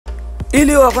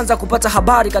Ili wa kwanza kupata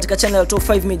habari katika channel ya Top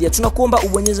 5 Media, tunakuomba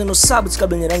ubonyeze no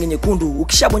subscribe yenye rangi nyekundu.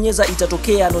 Ukishabonyeza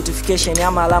itatokea notification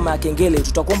ama alama ya kengele.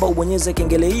 Tutakuomba ubonyeze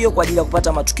kengele hiyo kwa ajili ya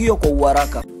kupata matukio kwa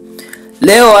uharaka.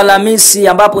 Leo Alhamisi,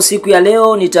 ambapo siku ya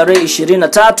leo ni tarehe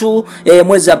 23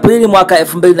 mwezi Aprili mwaka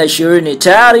 2020,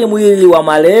 tayari mwili wa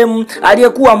marehemu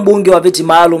aliyekuwa mbunge wa viti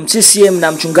maalum CCM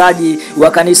na mchungaji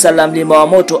wa Kanisa La Mlima wa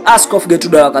Moto Askofu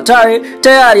Getrude Rwakatare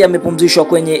tayari amepumzishwa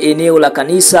kwenye eneo la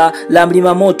Kanisa La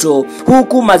Mlima Moto,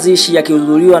 huku mazishi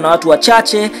yakihudhuriwa na watu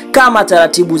wachache kama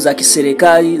taratibu za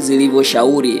kiserikali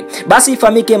zilivyoshauri. Basi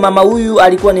ifahamike mama huyu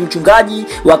alikuwa ni mchungaji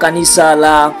wa kanisa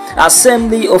la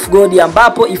Assembly of God,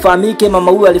 ambapo ifahamike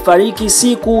mama huyu alifariki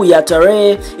siku ya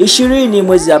tarehe 20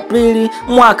 mwezi Aprili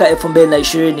mwaka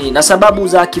 2020, na sababu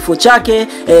za kifo chake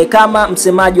kama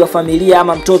msemaji wa familia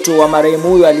ama mtoto wa marehemu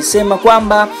huyu alisema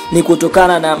kwamba ni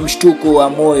kutokana na mshtuko wa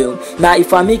moyo. Na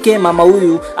ifahamike mama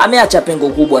huyu ameacha pengo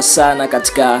kubwa sana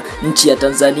katika nchi ya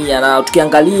Tanzania, na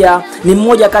tukiangalia ni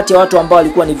mmoja kati ya watu ambao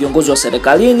walikuwa ni viongozi wa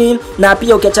serikalini, na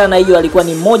pia ukiachana na hiyo alikuwa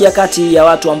ni mmoja kati ya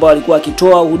watu ambao walikuwa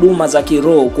akitoa huduma za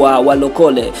kiroho kwa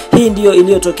walokole. Hii ndiyo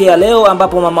iliyotokea leo,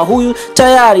 ambapo mama huyu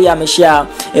tayari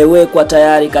ameshawekwa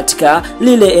tayari katika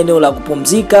lile eneo la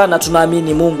kupumzika, na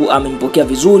tunaamini Mungu amempokea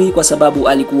vizuri kwa sababu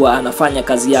alikuwa anafanya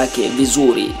kazi yake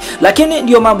vizuri. Lakini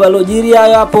ndio mambo yalojiri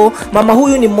hapo. Mama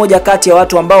huyu ni mmoja kati ya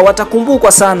watu ambao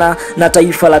watakumbukwa sana na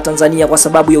taifa la Tanzania kwa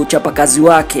sababu ya uchapakazi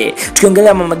wake.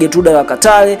 Tukiongelea mama Getrude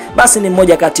Rwakatare, basi ni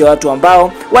mmoja kati ya watu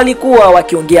ambao walikuwa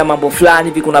wakiongea mambo fulani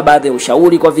hivi. Kuna baadhi ya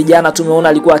ushauri kwa vijana tumeona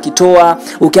alikuwa akitoa,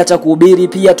 ukiacha kuhubiri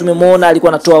pia tumemwona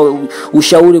alikuwa anatoa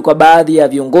ushauri kwa baadhi ya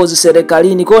viongozi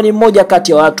serikalini. Kwa ni mmoja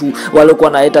kati ya watu waliokuwa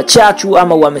wanaleta chachu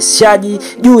ama uhamasishaji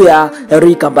juu ya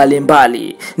rika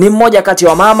mbalimbali. Ni mmoja kati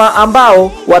ya mama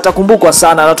ambao watakumbukwa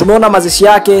sana, na tumeona mazishi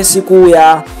yake siku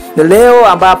ya leo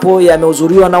ambapo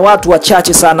yamehudhuriwa na watu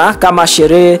wachache sana kama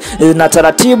sherehe na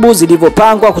taratibu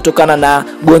zilivyopangwa kutokana na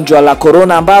gonjwa la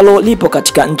corona ambalo lipo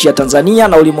katika nchi ya Tanzania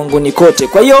na ulimwenguni kote.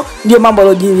 Kwa hiyo ndio mambo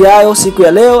yalojiri hayo siku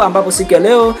ya leo, ambapo siku ya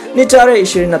leo ni tarehe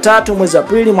 23 mwezi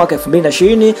Aprili mwaka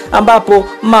 2020, ambapo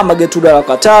mama Getrude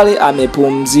Rwakatare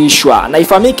amepumzishwa. Na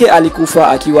ifahamike alikufa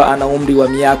akiwa ana umri wa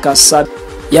miaka 7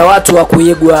 ya watu wa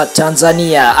kuigwa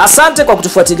Tanzania. Asante kwa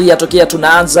kutufuatilia tokea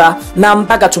tunaanza na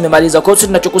mpaka tumemaliza. Kwa hiyo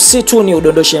tunachokusitu ni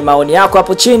udondoshe maoni yako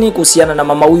hapo chini kuhusiana na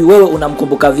mama huyu. Wewe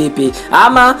unamkumbuka vipi?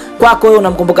 Ama kwako wewe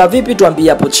unamkumbuka vipi? Tuambie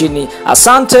hapo chini.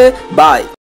 Asante, bye.